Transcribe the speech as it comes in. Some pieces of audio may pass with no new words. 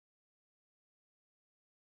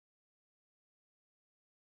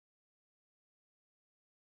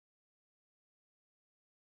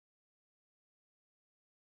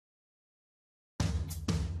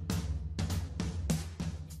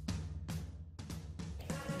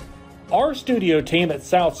Our studio team at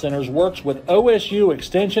South Centers works with OSU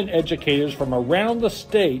Extension educators from around the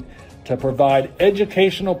state to provide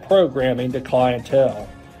educational programming to clientele.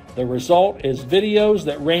 The result is videos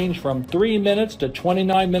that range from 3 minutes to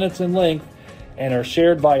 29 minutes in length and are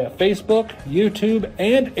shared via Facebook, YouTube,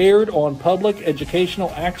 and aired on public educational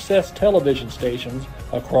access television stations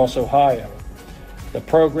across Ohio. The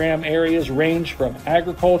program areas range from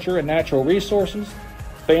agriculture and natural resources,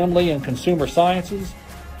 family and consumer sciences,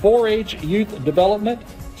 4-H youth development,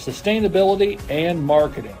 sustainability, and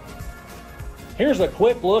marketing. Here's a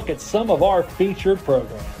quick look at some of our featured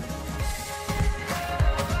programs.